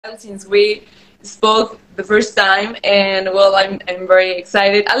since we spoke the first time, and well, I'm very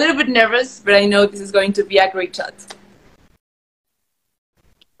excited, a little bit nervous, but I know this is going to be a great chat.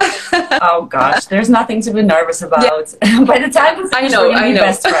 Oh gosh, there's nothing to be nervous about. Yeah. By the time we're going to be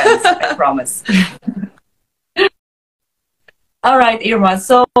best friends, I promise. All right, Irma,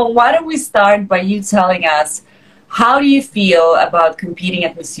 so why don't we start by you telling us, how do you feel about competing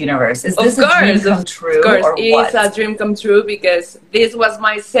at Miss Universe? Is this a dream come true? Of course, or it's a dream come true, because this was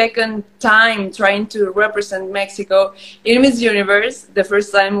my second time trying to represent Mexico in Miss Universe. The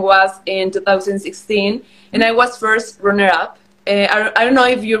first time was in 2016, and I was first runner-up. I don't know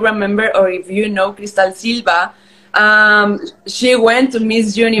if you remember or if you know Cristal Silva. She went to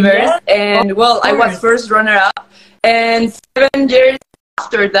Miss Universe, and well, I was first runner-up. And 7 years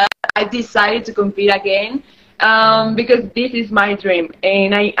after that, I decided to compete again, because this is my dream,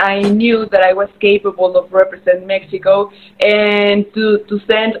 and I knew that I was capable of representing Mexico, and to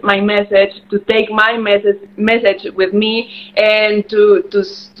send my message, to take my message with me, and to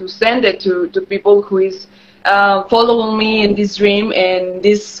send it to people who is following me in this dream and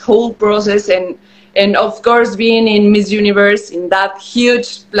this whole process, and of course being in Miss Universe in that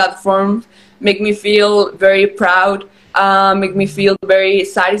huge platform make me feel very proud, make me feel very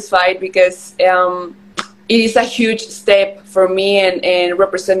satisfied, because it is a huge step for me and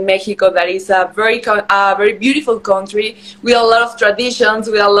represent Mexico. That is a very beautiful country with a lot of traditions,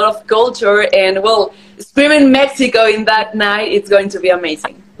 with a lot of culture, and well, screaming Mexico in that night, it's going to be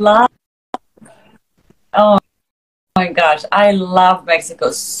amazing. Oh my gosh, I love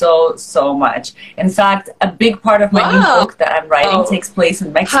Mexico so much. In fact, a big part of my new book that I'm writing takes place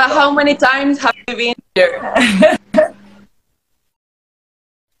in Mexico. How many times have you been there?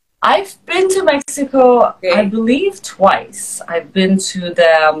 I've been to Mexico, I believe, twice. I've been to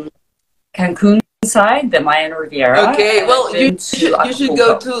the Cancun side, the Mayan Riviera. Okay, well, you should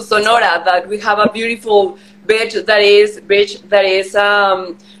go to Sonora. That we have a beautiful beach that is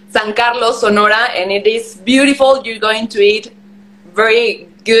San Carlos, Sonora, and it is beautiful. You're going to eat very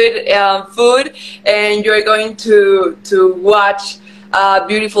good food, and you're going to watch a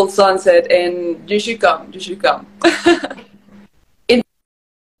beautiful sunset, and you should come. You should come.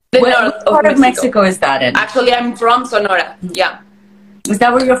 What part of Mexico is that in? Actually, I'm from Sonora. Yeah. Is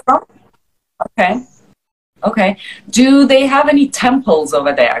that where you're from? Okay. Okay. Do they have any temples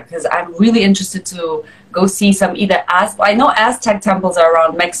over there? Because I'm really interested to go see some I know Aztec temples are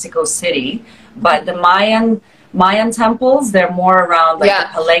around Mexico City, but the Mayan temples, they're more around like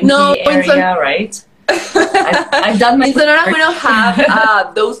the Palenque area, right? I've done my... In Sonora, we don't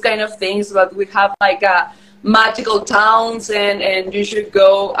have those kind of things, but we have like magical towns, and you should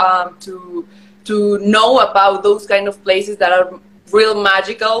go to know about those kind of places that are real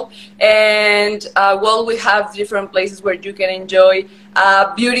magical. And well, we have different places where you can enjoy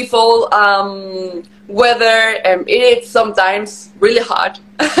beautiful weather. It is sometimes really hot,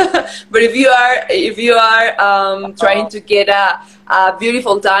 but if you are trying to get a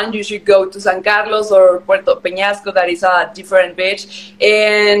beautiful time, you should go to San Carlos or Puerto Peñasco. That is a different beach,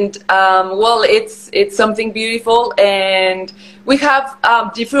 and well, it's something beautiful. And we have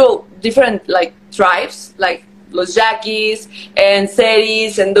different like tribes, like Los Yaquis and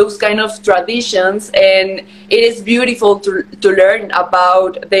Seris and those kind of traditions, and it is beautiful to learn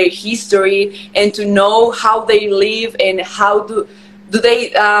about their history and to know how they live and how do they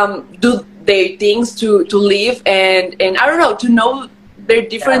do their things to live, and I don't know, to know their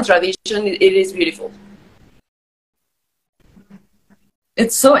different tradition. It is beautiful.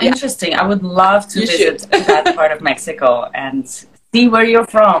 It's so interesting. I would love to visit that part of Mexico and see where you're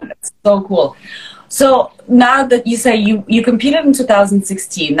from. It's so cool. So now that you say you competed in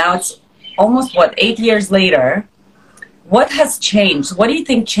 2016, now it's almost, what, 8 years later. What has changed? What do you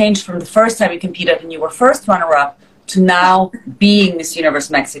think changed from the first time you competed and you were first runner-up to now being Miss Universe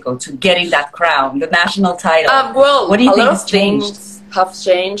Mexico, to getting that crown, the national title? Well, what do you think has changed? Things have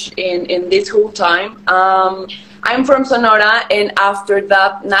changed in this whole time. I'm from Sonora, and after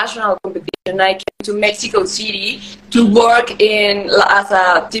that national competition, I came to Mexico City to work as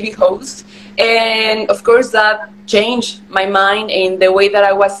a TV host. And of course that changed my mind and the way that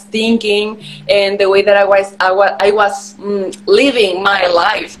I was thinking and the way that I was living my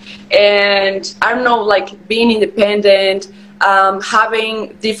life. And I don't know, like being independent,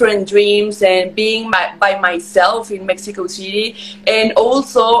 having different dreams, and being by myself in Mexico City. And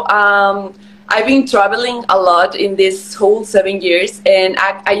also I've been traveling a lot in this whole 7 years, and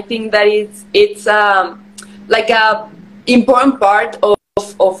I think that it's like a important part of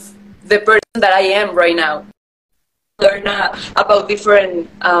the person that I am right now. learn about different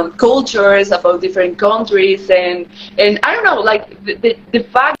cultures, about different countries, and I don't know, like the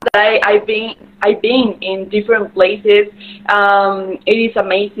fact that I've been in different places, it is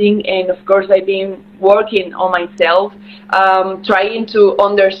amazing. And of course, I've been working on myself, trying to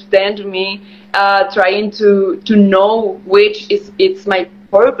understand me, trying to know which is it's my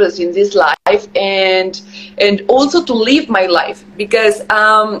purpose in this life, and also to live my life, because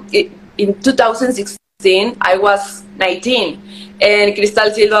in 2016 I was 19 and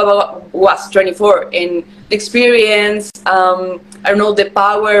Cristal Silva was 24, and the experience, I don't know, the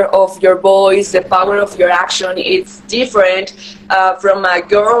power of your voice, the power of your action, it's different from a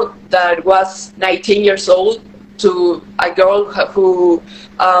girl that was 19 years old to a girl who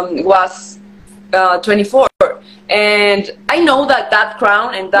was 24. And I know that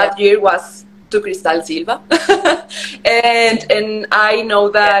crown and that year was to Cristal Silva. and I know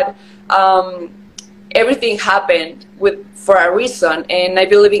that everything happened for a reason, and I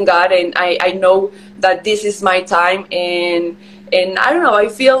believe in God, and I know that this is my time, and I don't know, I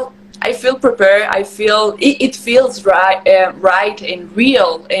feel prepared. I feel it feels right, right and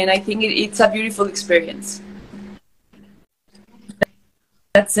real, and I think it's a beautiful experience.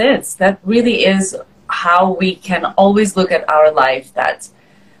 That's it. That really is how we can always look at our life, that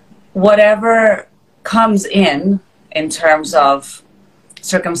whatever comes in terms of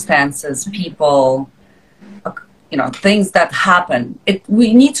circumstances, people, you know, things that happen,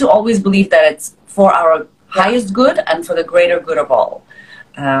 we need to always believe that it's for our highest good and for the greater good of all.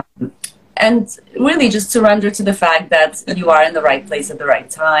 And really just surrender to the fact that you are in the right place at the right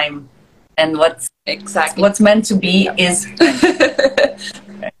time, and what's meant to be is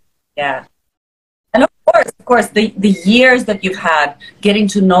yeah. And of course, the years that you've had getting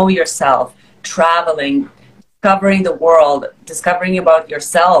to know yourself, traveling, discovering the world, discovering about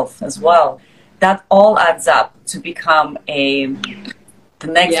yourself as well, that all adds up to become the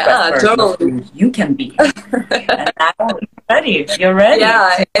next best person totally. You can be. And now you're ready. You're ready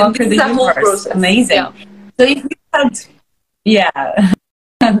to conquer the universe. Amazing. Yeah. So if you had,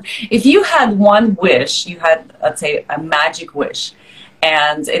 if you had one wish, you had, let's say, a magic wish,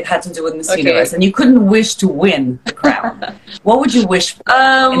 and it had to do with Miss Universe, and you couldn't wish to win the crown, what would you wish for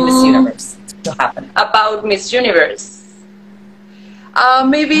in Miss Universe to happen? About Miss Universe?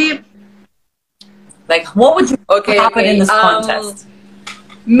 Maybe... Like, what would you happen in this contest?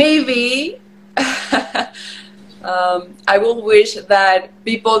 Maybe... I will wish that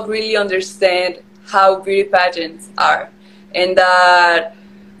people really understand how beauty pageants are, and that,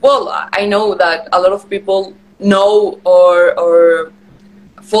 well, I know that a lot of people know or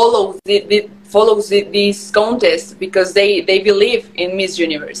follows this contest because they believe in Miss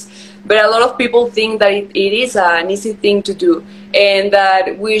Universe. But a lot of people think that it is an easy thing to do, and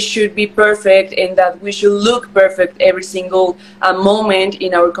that we should be perfect, and that we should look perfect every single moment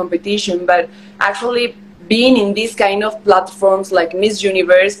in our competition. But actually, being in these kind of platforms like Miss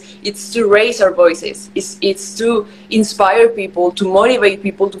Universe, it's to raise our voices. It's to inspire people, to motivate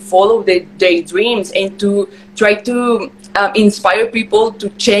people to follow their dreams, and to try to inspire people to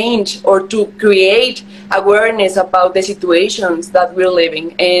change or to create awareness about the situations that we're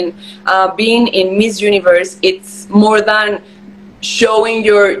living. And being in Miss Universe, it's more than showing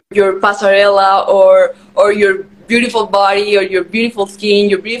your pasarela or your beautiful body or your beautiful skin,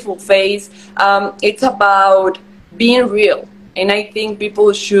 your beautiful face. It's about being real, and I think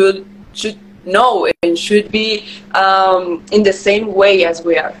people should know and should be in the same way as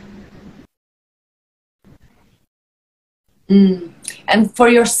we are. And for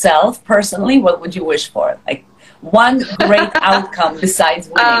yourself personally, what would you wish for? Like one great outcome besides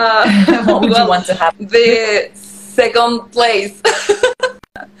winning. What would you want to happen? The second place.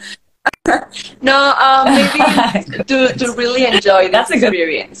 No, maybe to really enjoy this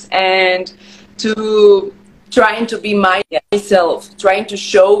experience, and to trying to be myself, trying to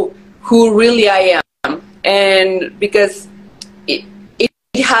show who really I am. And because it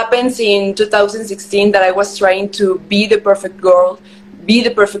happens in 2016 that I was trying to be the perfect girl, be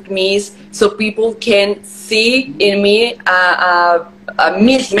the perfect Miss, so people can see in me a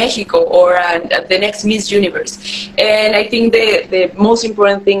Miss Mexico or the next Miss Universe. And I think the most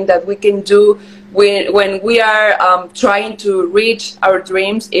important thing that we can do when we are trying to reach our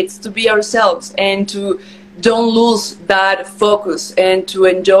dreams, it's to be ourselves and to don't lose that focus, and to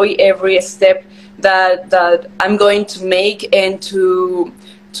enjoy every step that I'm going to make, and to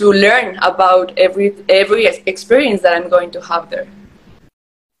learn about every experience that I'm going to have there.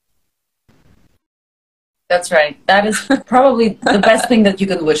 That's right. That is probably the best thing that you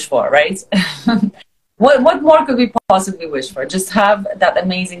can wish for, right? What more could we possibly wish for? Just have that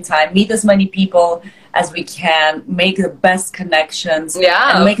amazing time, meet as many people as we can, make the best connections,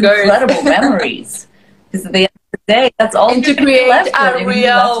 Yeah, and make incredible memories. Because at the end of the day, that's all. And to create a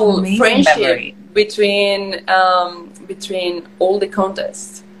real friendship between all the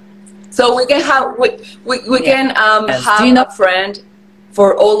contests. So we can have we can have a friend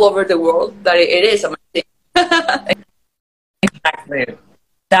for all over the world. That it is amazing. Exactly.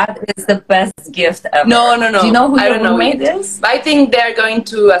 That is the best gift ever. No. Do you know who your roommate is? I think they're going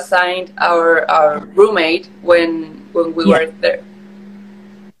to assign our roommate when we were there.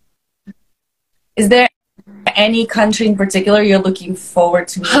 Is there any country in particular you're looking forward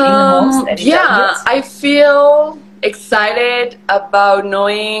to meeting the most? Yeah, I feel excited about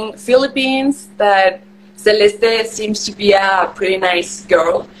knowing Philippines, that Celeste seems to be a pretty nice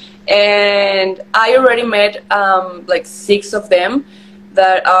girl. And I already met like 6 of them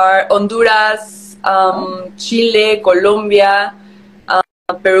that are Honduras, Chile, Colombia,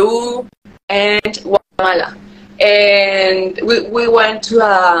 Peru, and Guatemala. And we went to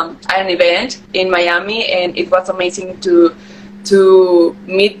an event in Miami, and it was amazing to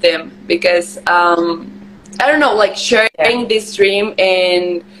meet them because I don't know, like sharing this dream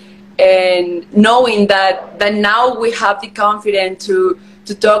and knowing that now we have the confidence to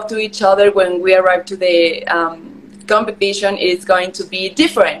talk to each other when we arrive to the competition is going to be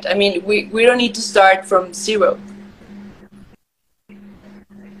different. I mean, we don't need to start from zero.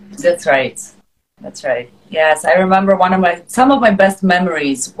 That's right. That's right. Yes, I remember some of my best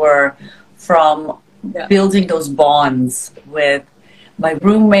memories were from building those bonds with my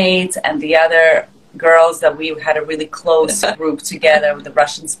roommates and the other girls that we had a really close group together with the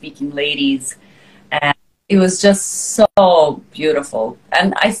Russian-speaking ladies, and it was just so beautiful.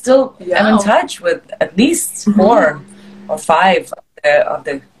 And I still am in touch with at least 4 or 5 of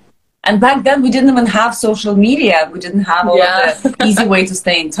the. And back then we didn't even have social media. We didn't have all of the easy way to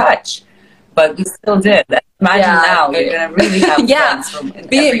stay in touch, but we still did. Imagine now you're gonna really have friends from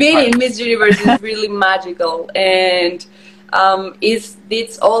being in Miss Universe is really magical, and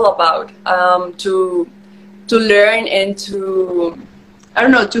it's all about to learn and to, I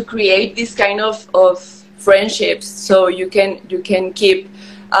don't know, to create this kind of friendships, so you can keep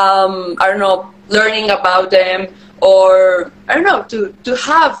I don't know, learning about them, or I don't know, to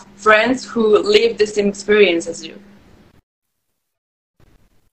have friends who live the same experience as you.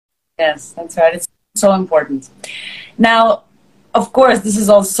 Yes, that's right. It's so important. Now, of course, this is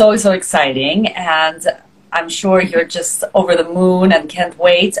all so exciting, and I'm sure you're just over the moon and can't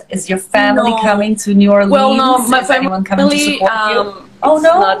wait. Is your family coming to New Orleans? Well, no, my family coming to support you? Is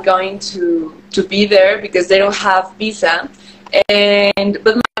not going to be there because they don't have visa.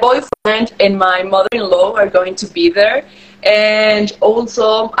 But my boyfriend and my mother-in-law are going to be there, and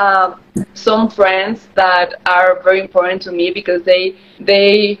also some friends that are very important to me because they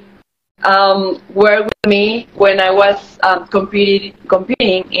were with me when I was competing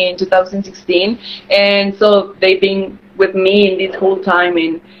in 2016, and so they've been with me in this whole time,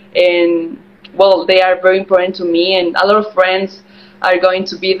 and well, they are very important to me, and a lot of friends are going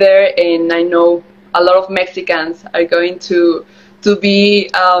to be there, and I know a lot of Mexicans are going to be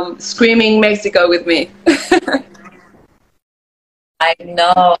screaming Mexico with me. I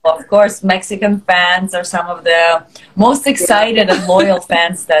know, of course, Mexican fans are some of the most excited and loyal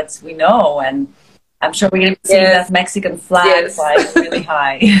fans that we know, and I'm sure we're going to be seeing that Mexican flag fly really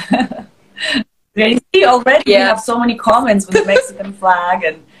high. You see already we have so many comments with the Mexican flag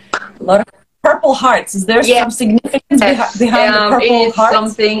and a lot of purple hearts. Is there some significance behind the purple hearts? It's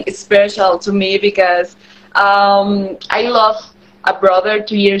something special to me because I lost a brother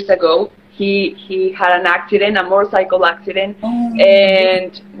 2 years ago. He had an accident, a motorcycle accident,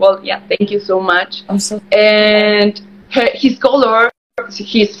 and well, thank you so much. And his color,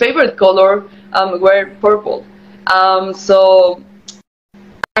 his favorite color, were purple. So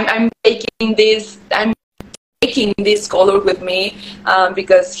I'm taking this color with me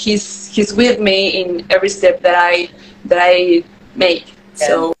because he's with me in every step that I make.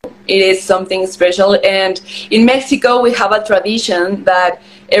 So it is something special. And in Mexico, we have a tradition that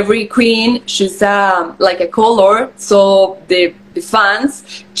every queen chooses like a color, so the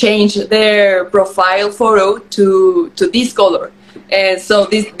fans change their profile photo to this color. And so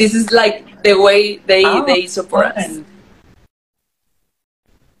this is like the way they support us.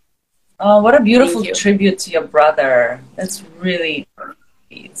 Oh, what a beautiful tribute to your brother. That's really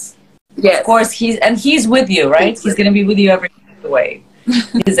sweet. Yes. Of course, he's with you, right? He's going to be with you every way.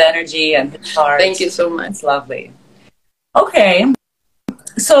 His energy and his heart. Thank you so much. It's lovely. Okay.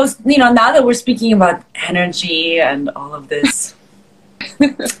 So, now that we're speaking about energy and all of this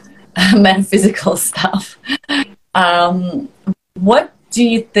metaphysical stuff, what do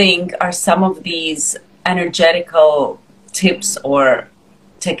you think are some of these energetical tips or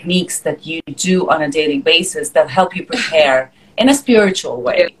techniques that you do on a daily basis that help you prepare in a spiritual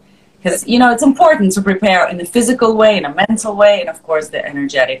way? Because, you know, it's important to prepare in a physical way, in a mental way, and of course the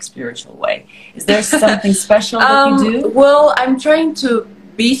energetic spiritual way. Is there something special that you do? Well, I'm trying to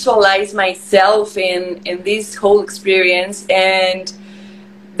visualize myself in this whole experience, and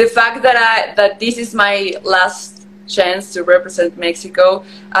the fact that this is my last chance to represent Mexico,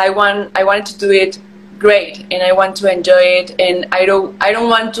 I wanted to do it great, and I want to enjoy it, and I don't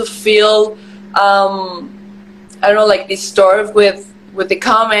want to feel I don't know, like disturbed with the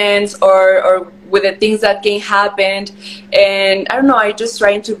comments or with the things that can happen. And I don't know, I just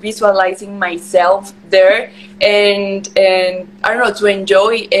trying to visualizing myself there, and I don't know, to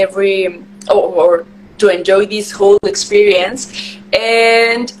enjoy or to enjoy this whole experience.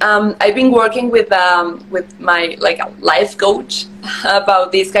 And I've been working with my a life coach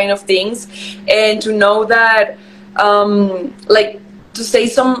about these kind of things, and to know that to say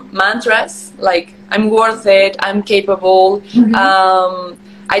some mantras like I'm worth it, I'm capable,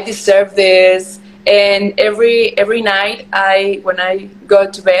 I deserve this. And every night when I go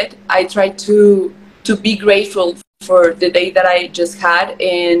to bed, I try to be grateful for the day that I just had,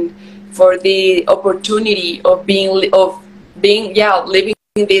 and for the opportunity of living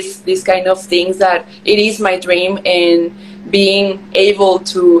these kind of things, that it is my dream, and being able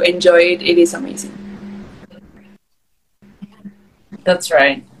to enjoy it, it is amazing. That's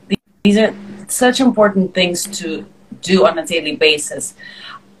right. These are such important things to do on a daily basis.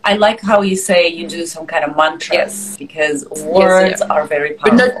 I like how you say you do some kind of mantras, because words are very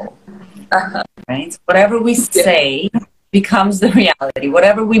powerful. Right? Whatever we say becomes the reality.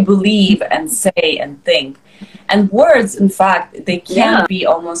 Whatever we believe and say and think. And words, in fact, they can be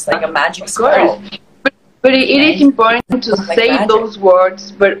almost like a magic spell. But it is important to say those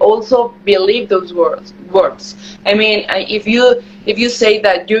words, but also believe those words. I mean, if you say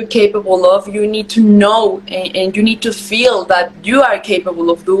that you're capable of, you need to know, and you need to feel that you are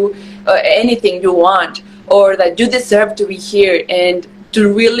capable of do anything you want, or that you deserve to be here, and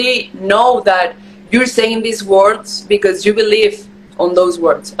to really know that you're saying these words because you believe on those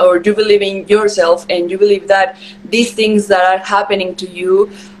words, or you believe in yourself, and you believe that these things that are happening to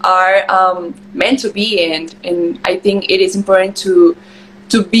you are meant to be. And I think it is important to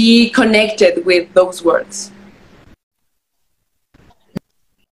be connected with those words.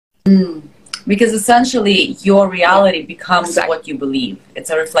 Because essentially your reality becomes what you believe. It's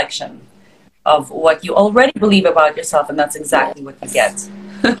a reflection of what you already believe about yourself, and that's exactly what you get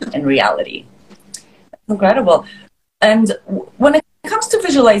in reality. That's incredible. And when it comes to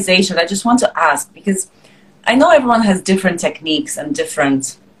visualization, I just want to ask, because I know everyone has different techniques and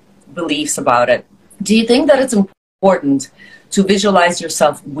different beliefs about it. Do you think that it's important to visualize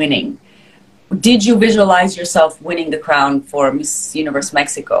yourself winning? Did you visualize yourself winning the crown for Miss Universe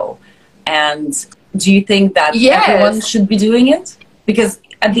Mexico? And do you think that everyone should be doing it? Because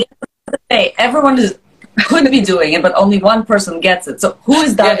at the end of the day, everyone could be doing it, but only one person gets it. So who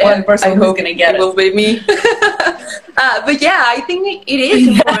is that one person who's going to get it? It will be me. But yeah, I think it is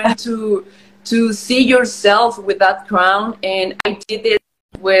important to see yourself with that crown. And I did it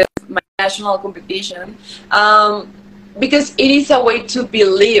with my national competition, because it is a way to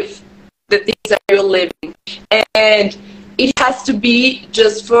believe the things that you're living, and it has to be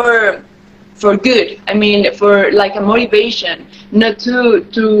just for good. I mean, for like a motivation, not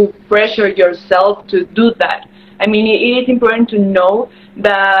to pressure yourself to do that. I mean, it is important to know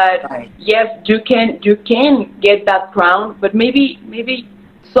that yes, you can get that crown, but maybe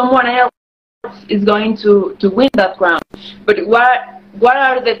someone else is going to win that crown. But what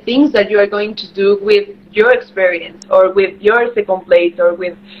are the things that you are going to do with your experience, or with your second place, or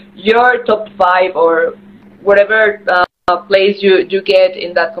with your top 5, or whatever place you get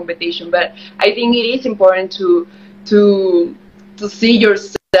in that competition? But I think it is important to see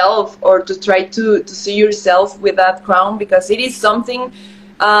yourself, or to try to see yourself with that crown, because it is something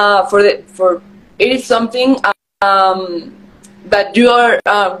that you are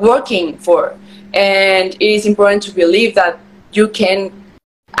working for, and it is important to believe that you can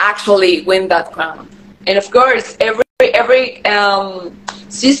actually win that crown. And of course, every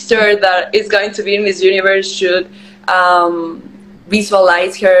sister that is going to be in Miss Universe should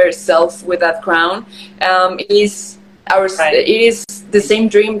visualize herself with that crown. It is the same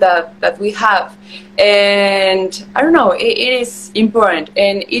dream that we have, and I don't know, it is important,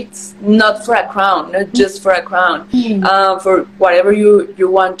 and it's not for a crown, not just for a crown, for whatever you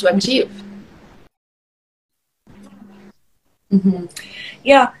want to achieve.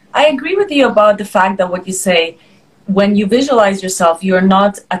 Yeah, I agree with you about the fact that what you say, when you visualize yourself, you're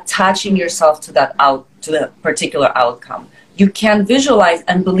not attaching yourself to the particular outcome. You can visualize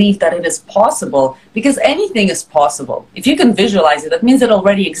and believe that it is possible, because anything is possible. If you can visualize it, that means it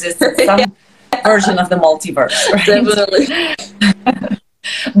already exists in some version of the multiverse, right? Definitely.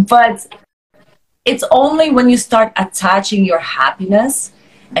 But it's only when you start attaching your happiness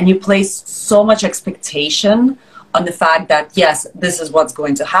and you place so much expectation on the fact that, yes, this is what's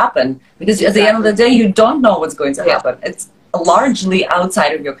going to happen. Because at the end of the day, you don't know what's going to happen. It's largely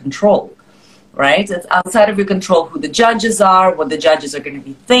outside of your control, right? It's outside of your control who the judges are, what the judges are going to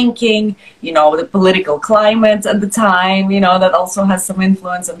be thinking, you know, the political climate at the time, you know, that also has some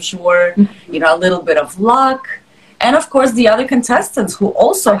influence, I'm sure, you know, a little bit of luck. And of course, the other contestants who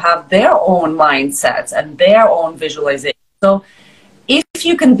also have their own mindsets and their own visualization. So if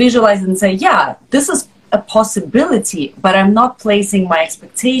you can visualize and say, yeah, this is a possibility, but I'm not placing my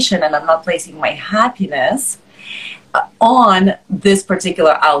expectation and I'm not placing my happiness on this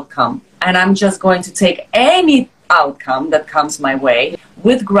particular outcome. And I'm just going to take any outcome that comes my way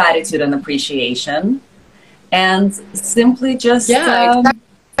with gratitude and appreciation and simply just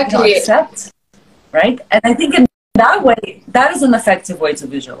accept, right? And I think in that way, that is an effective way to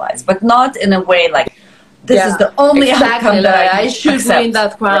visualize, but not in a way like, this is the only outcome that I should accept. win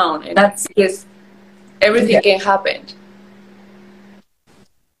that crown. Right? That's because everything can happen.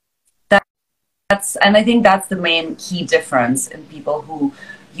 And I think that's the main key difference in people who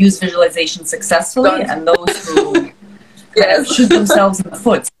use visualization successfully and those who kind of shoot themselves in the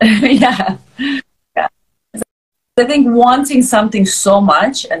foot. Yeah. I think wanting something so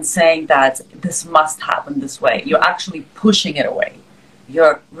much and saying that this must happen this way, you're actually pushing it away.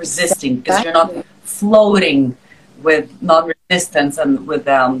 You're resisting because you're not floating with non-resistance and with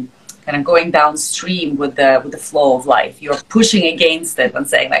kind of going downstream with the flow of life. You're pushing against it and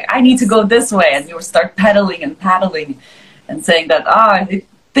saying like, I need to go this way, and you start pedaling and paddling and saying that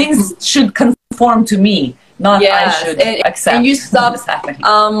things should conform to me, not I should accept. And you stop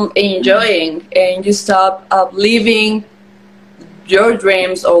enjoying, and you stop living your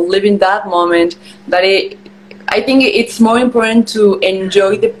dreams or living that moment. I think it's more important to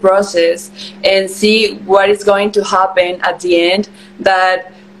enjoy the process and see what is going to happen at the end,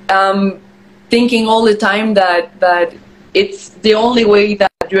 that thinking all the time that it's the only way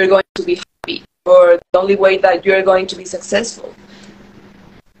that you're going to be happy, or the only way that you're going to be successful.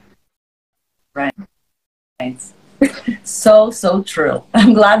 Right. So true.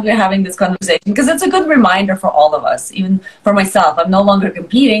 I'm glad we're having this conversation, because it's a good reminder for all of us, even for myself. I'm no longer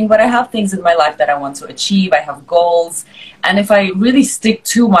competing, but I have things in my life that I want to achieve. I have goals. And if I really stick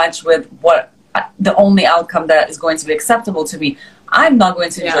too much with what the only outcome that is going to be acceptable to me, I'm not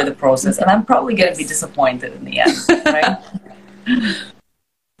going to enjoy the process, and I'm probably going to be disappointed in the end, right?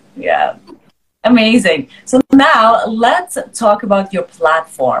 Yeah. Amazing. So now let's talk about your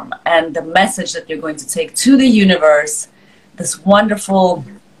platform and the message that you're going to take to the universe, this wonderful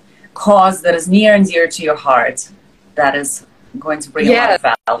cause that is near and dear to your heart, that is going to bring a lot of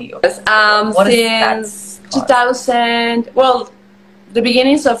value. Since 2000, well, the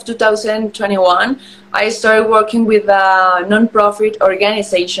beginnings of 2021, I started working with a non-profit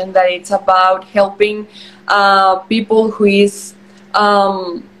organization that it's about helping people who is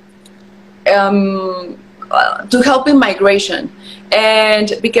to help in migration.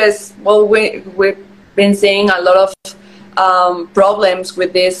 And because, well, we've been seeing a lot of problems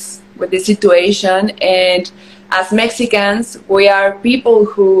with this situation, and as Mexicans, we are people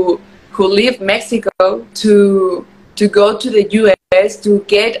who leave Mexico to go to the US to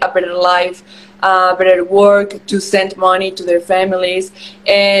get a better life, better work, to send money to their families.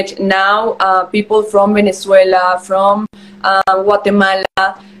 And now people from Venezuela, from Guatemala,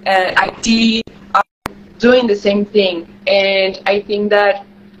 Haiti are doing the same thing. And I think that,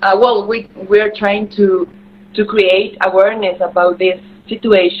 well, we're trying to create awareness about this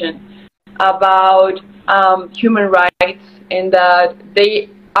situation, about human rights, and that they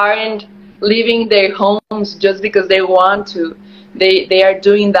aren't leaving their homes just because they want to. They are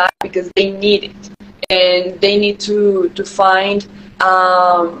doing that because they need it, and they need to find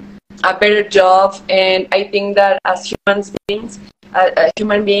a better job. And I think that as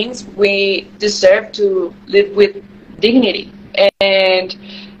human beings, we deserve to live with dignity. And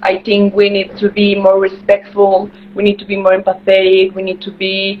I think we need to be more respectful. We need to be more empathetic. We need to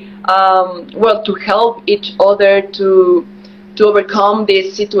be well, to help each other to overcome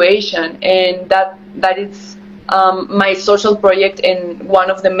this situation. And that is my social project, and one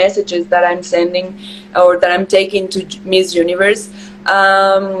of the messages that I'm sending or that I'm taking to Miss Universe,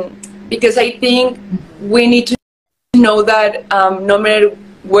 because I think we need to know that no matter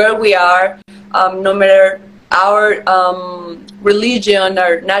where we are, no matter our religion,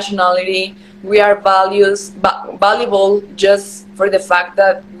 our nationality. We are valuable just for the fact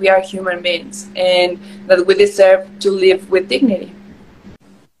that we are human beings and that we deserve to live with dignity.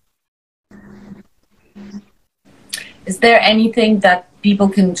 Is there anything that people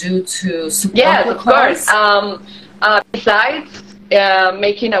can do to support the cause? Yes, of course. Besides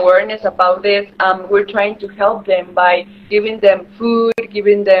making awareness about this, we're trying to help them by giving them food,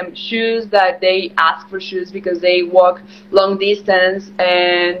 giving them shoes that they ask for shoes because they walk long distance,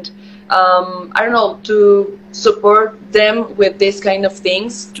 and I don't know, to support them with this kind of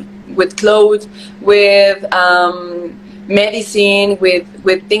things, with clothes, with medicine,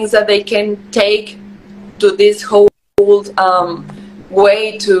 with things that they can take to this whole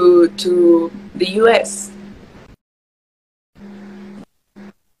way to the U.S.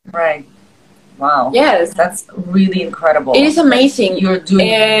 Right. Wow. Yes. That's really incredible. It is amazing. You're doing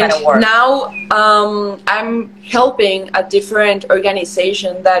and kind of work. Now I'm helping a different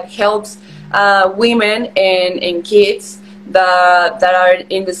organization that helps women and kids that are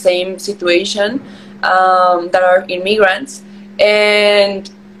in the same situation, that are immigrants. And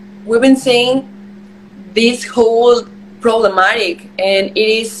we've been seeing this whole problematic, and it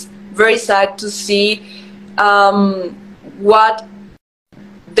is very sad to see what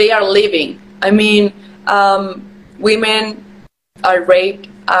they are living. I mean, women are raped,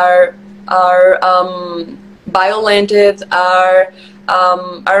 are violented, are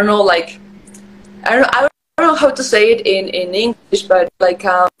I don't know, like I don't know how to say it in English, but like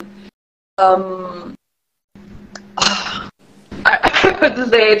I don't know how to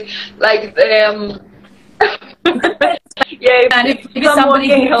say it, like yeah, and if somebody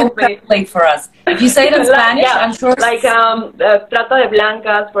can help translate for us. If you say it in Spanish, yeah, I'm sure. Like trata de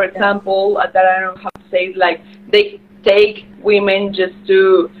blancas, for example, that I don't know how to say it. Like they take women just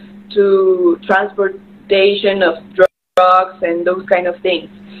to transportation of drugs and those kind of things,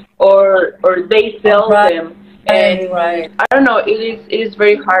 or they sell them, and I don't know. It is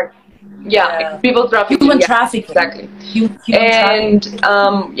very hard. Yeah, people trafficking. Human trafficking. Exactly. Human and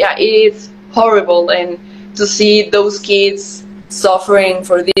trafficking. yeah, it is horrible, and to see those kids suffering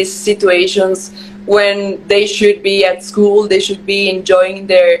for these situations when they should be at school, they should be enjoying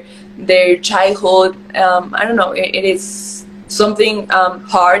their childhood. I don't know, it is something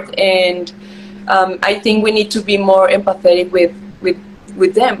hard, and I think we need to be more empathetic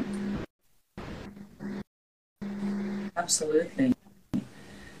with them. Absolutely.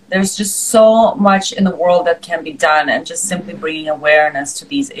 There's just so much in the world that can be done, and just simply bringing awareness to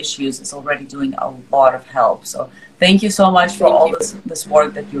these issues is already doing a lot of help. So thank you so much for all this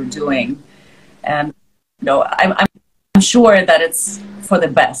work that you're doing. And you know, I'm sure that it's for the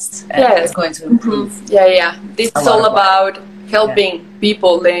best, and it's going to improve. Yeah. This is all about helping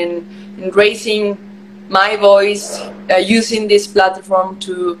people and raising my voice, using this platform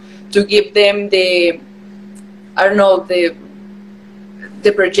to give them the, I don't know,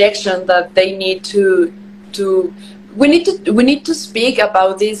 the projection that they need to we need to speak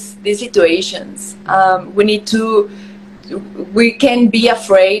about these situations. We can't be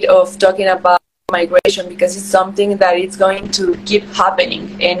afraid of talking about migration, because it's something that is going to keep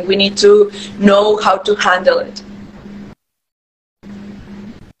happening, and we need to know how to handle it.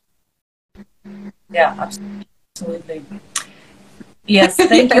 Yeah, absolutely. Yes,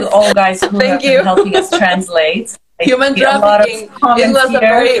 thank you all guys who have been helping us translate. Human trafficking, it was a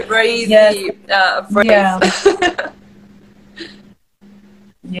very easy phrase.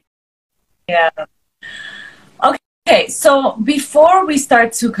 Yeah. Okay, so before we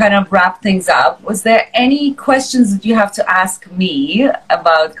start to kind of wrap things up, was there any questions that you have to ask me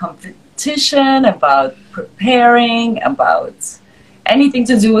about competition, about preparing, about anything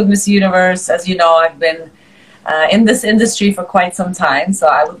to do with Miss Universe? As you know, I've been in this industry for quite some time, so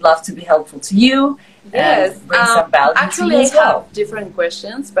I would love to be helpful to you. Yes, bring some value actually, to you as well. I have different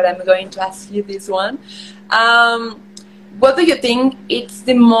questions, but I'm going to ask you this one. What do you think it's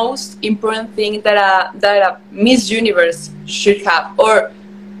the most important thing that a Miss Universe should have, or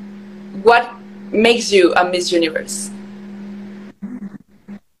what makes you a Miss Universe?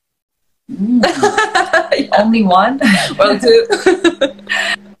 Only one? Well, two.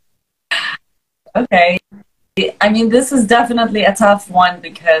 Okay. I mean, this is definitely a tough one,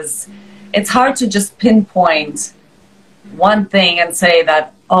 because it's hard to just pinpoint one thing and say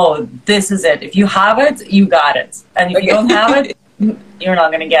that, oh, this is it. If you have it, you got it. And if you don't have it, you're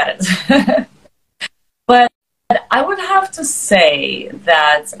not going to get it. But I would have to say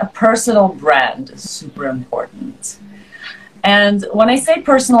that a personal brand is super important. And when I say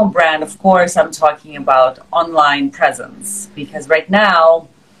personal brand, of course, I'm talking about online presence. Because right now,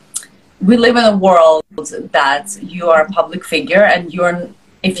 we live in a world that you are a public figure, and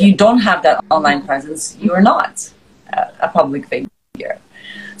if you don't have that online presence, you're not a public figure.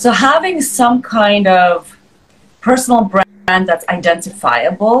 So having some kind of personal brand that's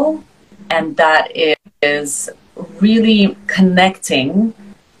identifiable and that is really connecting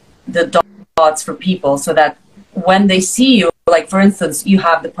the dots for people, so that when they see you, like for instance, you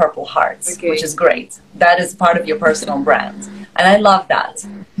have the purple hearts, which is great. That is part of your personal brand. And I love that.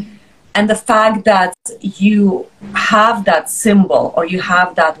 And the fact that you have that symbol, or you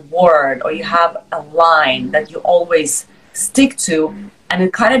have that word, or you have a line that you always stick to, and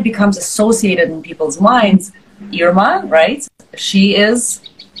it kind of becomes associated in people's minds. Irma, right? She is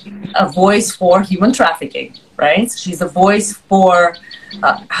a voice for human trafficking, right? She's a voice for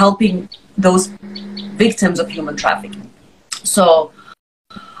helping those victims of human trafficking. So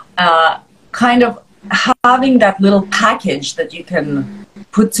kind of having that little package that you can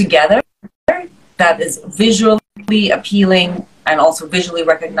put together that is visually appealing and also visually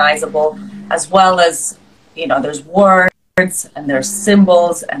recognizable, as well as, you know, there's words and there's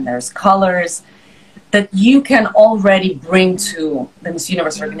symbols and there's colors that you can already bring to the Miss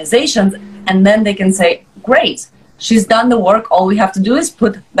Universe organizations, and then they can say, great, she's done the work, all we have to do is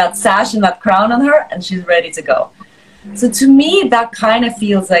put that sash and that crown on her and she's ready to go. So to me, that kind of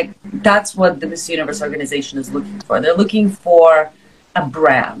feels like that's what the Miss Universe organization is looking for. They're looking for a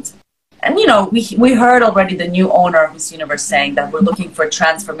brand. And, you know, we heard already the new owner of Miss Universe saying that we're looking for a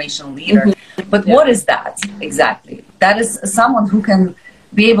transformational leader. But what is that exactly? That is someone who can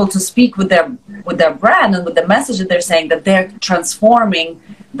be able to speak with their brand and with the message that they're saying, that they're transforming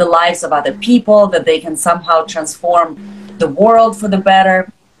the lives of other people, that they can somehow transform the world for the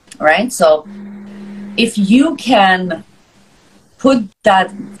better, right? So if you can put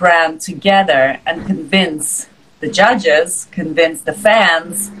that brand together and convince the judges, convince the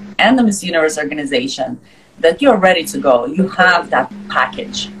fans and the Miss Universe organization that you're ready to go, you have that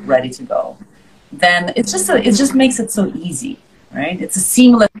package ready to go, then it just makes it so easy, right? It's a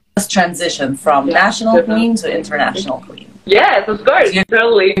seamless transition from national queen to international queen. Yes, of course,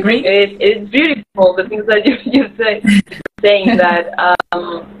 totally. Agree? It's beautiful, the things that you say, saying that,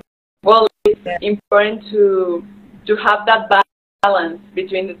 well, it's important to have that balance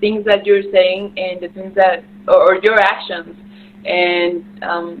between the things that you're saying and the things that, or your actions. And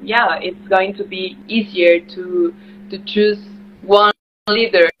yeah, it's going to be easier to choose one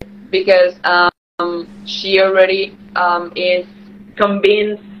leader, because she already is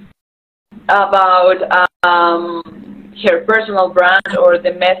convinced about her personal brand, or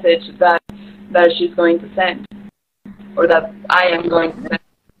the message that she's going to send, or that I am going to send.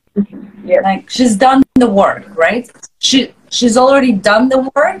 Yeah. Like, she's done the work, right? She's already done the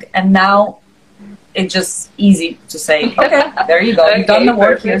work, and now it's just easy to say, okay, there you go. You've done the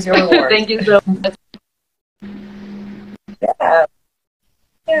work, here's your reward. Thank you so much. Yeah.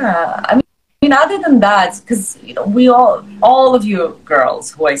 Yeah. I mean, other than that, because, you know, we all of you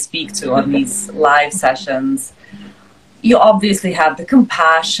girls who I speak to on these live sessions, you obviously have the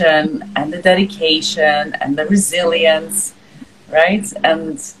compassion and the dedication and the resilience, right?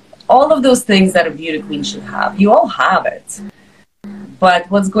 And all of those things that a beauty queen should have. You all have it. But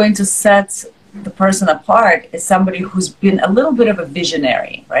what's going to set the person apart is somebody who's been a little bit of a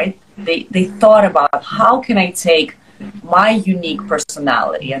visionary, right? They thought about, how can I take my unique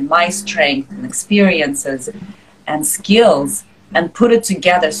personality and my strength and experiences and skills and put it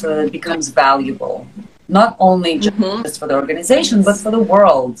together so that it becomes valuable, not only just for the organization, but for the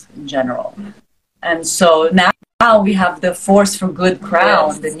world in general. And so now we have the Force for Good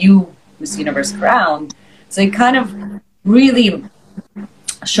crown, the new Miss Universe crown. So it kind of really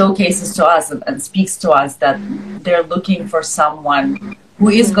showcases to us and speaks to us that they're looking for someone who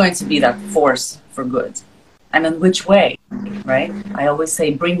is going to be that force for good. And in which way, right? I always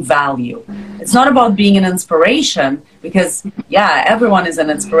say bring value. It's not about being an inspiration, because, yeah, everyone is an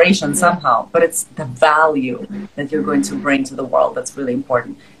inspiration somehow, but it's the value that you're going to bring to the world that's really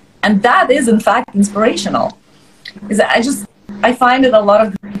important. And that is, in fact, inspirational. Because I find it a lot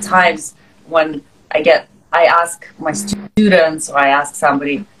of times when I ask my students, or I ask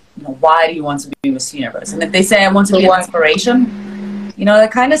somebody, you know, why do you want to be Miss Universe? And if they say, I want to be an inspiration, you know,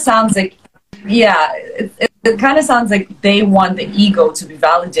 that kind of sounds like, yeah, it kind of sounds like they want the ego to be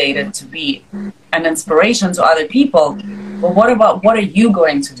validated, to be an inspiration to other people. But what are you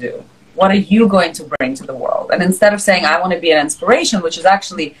going to do? What are you going to bring to the world? And instead of saying, I want to be an inspiration, which is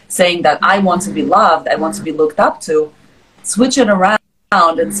actually saying that I want to be loved, I want to be looked up to, switch it around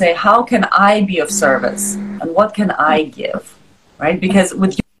and say, how can I be of service? And what can I give? Right? Because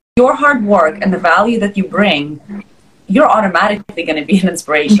with your hard work and the value that you bring, you're automatically going to be an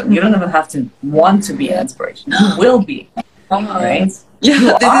inspiration. You don't even have to want to be an inspiration. You will be, right? Yeah,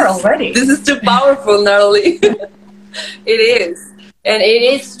 you are already. This is too powerful, Natalie. It is, and it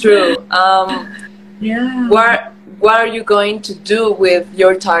is true. Yeah. What are you going to do with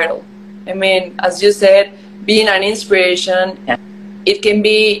your title? I mean, as you said, being an inspiration, it can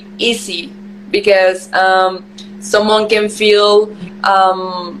be easy because someone can feel,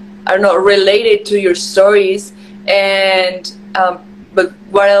 I don't know, related to your stories, and but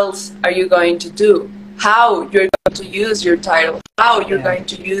what else are you going to do? How you're going to use your title? How you're going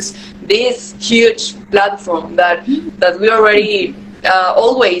to use this huge platform that we already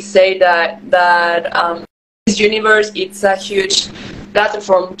always say that this universe, it's a huge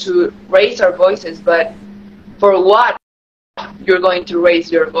platform to raise our voices, but for what you're going to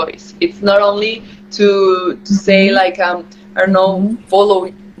raise your voice? It's not only to say like I don't know,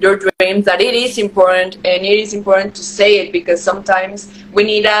 follow your dreams, that it is important, and it is important to say it because sometimes we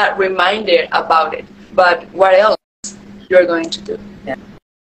need a reminder about it. But what else you're going to do?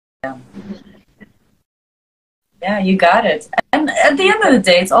 Yeah, you got it. And at the end of the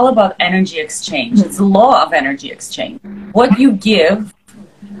day, it's all about energy exchange. It's the law of energy exchange. What you give,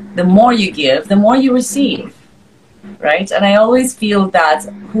 the more you receive, right? And I always feel that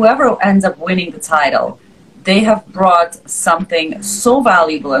whoever ends up winning the title, they have brought something so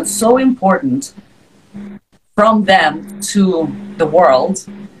valuable and so important from them to the world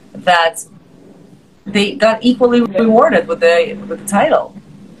that they got equally rewarded with the title.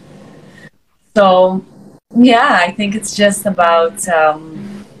 So yeah, I think it's just about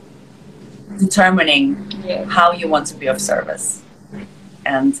determining how you want to be of service.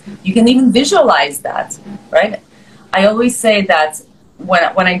 And you can even visualize that, right? I always say that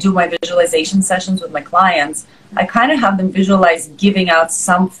when I do my visualization sessions with my clients, I kind of have them visualize giving out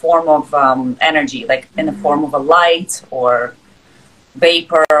some form of energy, like in the form of a light or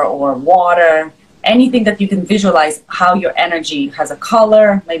vapor or water, anything that you can visualize how your energy has a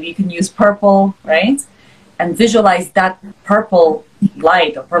color. Maybe you can use purple, right? And visualize that purple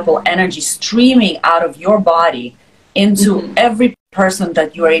light or purple energy streaming out of your body into every person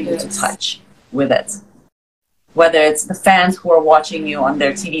that you are able to touch with it. Whether it's the fans who are watching you on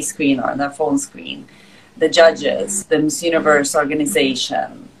their TV screen or on their phone screen, the judges, the Miss Universe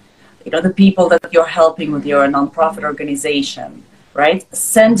organization, the people that you're helping with your nonprofit organization, right?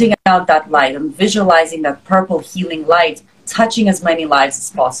 Sending out that light and visualizing that purple healing light, touching as many lives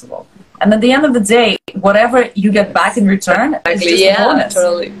as possible. And at the end of the day, whatever you get back in return is just a bonus,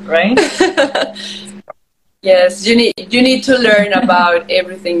 totally. Right? Yes, you need to learn about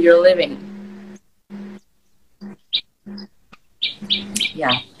everything you're living.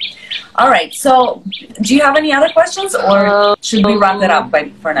 Yeah. All right. So, do you have any other questions, or should we wrap it up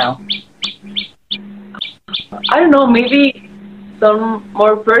for now? I don't know. Maybe some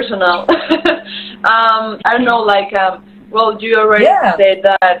more personal. I don't know. Like, well, you already said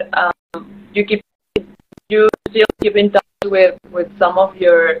that you still keep in touch with some of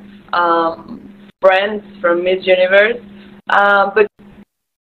your friends from Miss Universe. But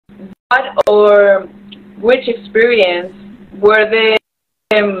what or which experience were the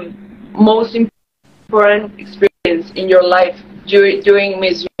most important experience in your life during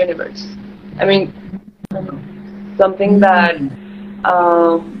Miss Universe? I mean, something that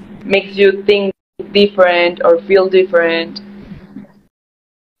makes you think different or feel different.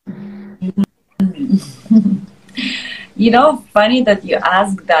 Funny that you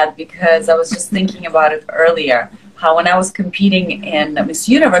asked that, because I was just thinking about it earlier. How when I was competing in Miss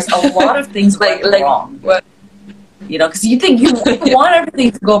Universe, a lot of things went wrong. What? Because you think you want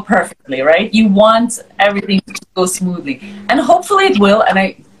everything to go perfectly, right? You want everything to go smoothly. And hopefully it will. And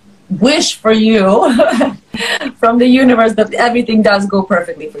I wish for you from the universe that everything does go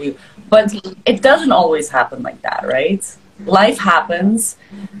perfectly for you. But it doesn't always happen like that, right? Life happens,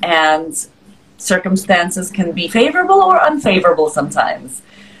 and circumstances can be favorable or unfavorable sometimes.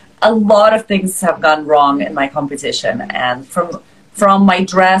 A lot of things have gone wrong in my competition, and from my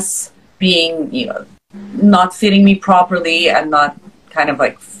dress being, not fitting me properly and not kind of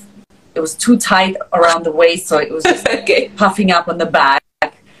like, it was too tight around the waist, so it was just puffing up on the back.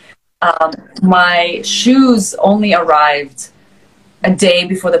 My shoes only arrived a day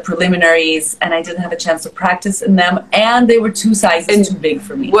before the preliminaries, and I didn't have a chance to practice in them, and they were 2 sizes too big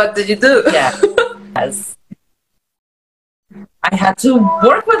for me. What did you do? Yeah. I had to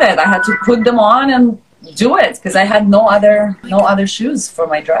work with it. I had to put them on and do it, because I had no other shoes for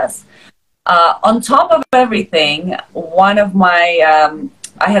my dress. On top of everything, one of my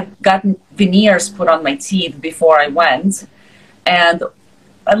I had gotten veneers put on my teeth before I went, and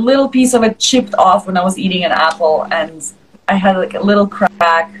a little piece of it chipped off when I was eating an apple, and I had like a little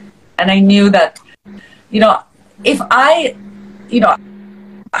crack, and I knew that, you know, if I, you know,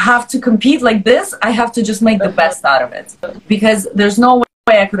 have to compete like this, I have to just make the best out of it, because there's no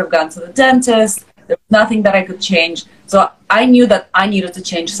way I could have gone to the dentist. There's nothing that I could change. So I knew that I needed to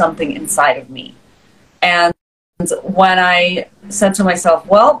change something inside of me. And when I said to myself,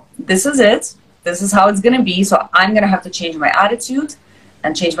 well, this is it. This is how it's going to be. So I'm going to have to change my attitude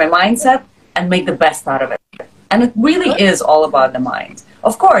and change my mindset and make the best out of it. And it really is all about the mind.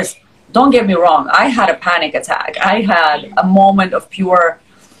 Of course, don't get me wrong. I had a panic attack. I had a moment of pure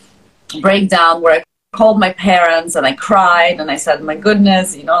breakdown where I called my parents and I cried and I said, my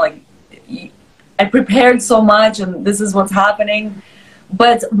goodness, you know, like, I prepared so much and this is what's happening.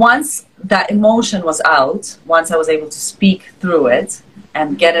 But once that emotion was out, once I was able to speak through it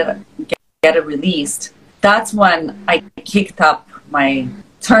and get it released, that's when I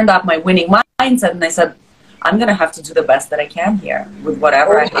turned up my winning mindset, and I said, I'm going to have to do the best that I can here with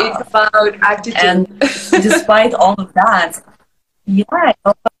whatever I have. It's about attitude. And despite all of that,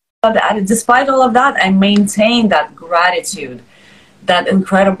 despite all of that, I maintained that gratitude, that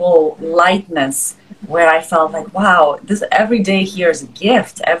incredible lightness, where I felt like, wow, this every day here is a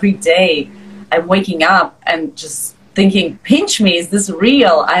gift. Every day I'm waking up and just thinking, pinch me, is this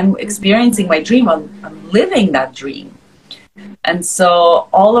real? I'm experiencing my dream. I'm living that dream. And so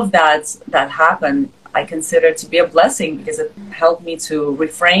all of that happened, I consider to be a blessing, because it helped me to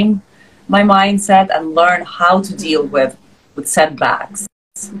reframe my mindset and learn how to deal with setbacks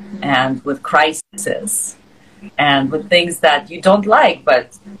and with crisis and with things that you don't like,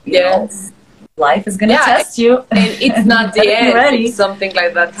 but you know, life is going to test you. And it's not the end. If something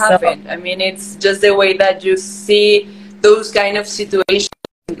like that happened. I mean, it's just the way that you see those kind of situations.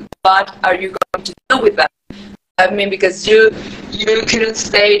 What are you going to do with that? I mean, because you couldn't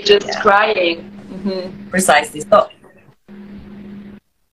stay just crying. Precisely. So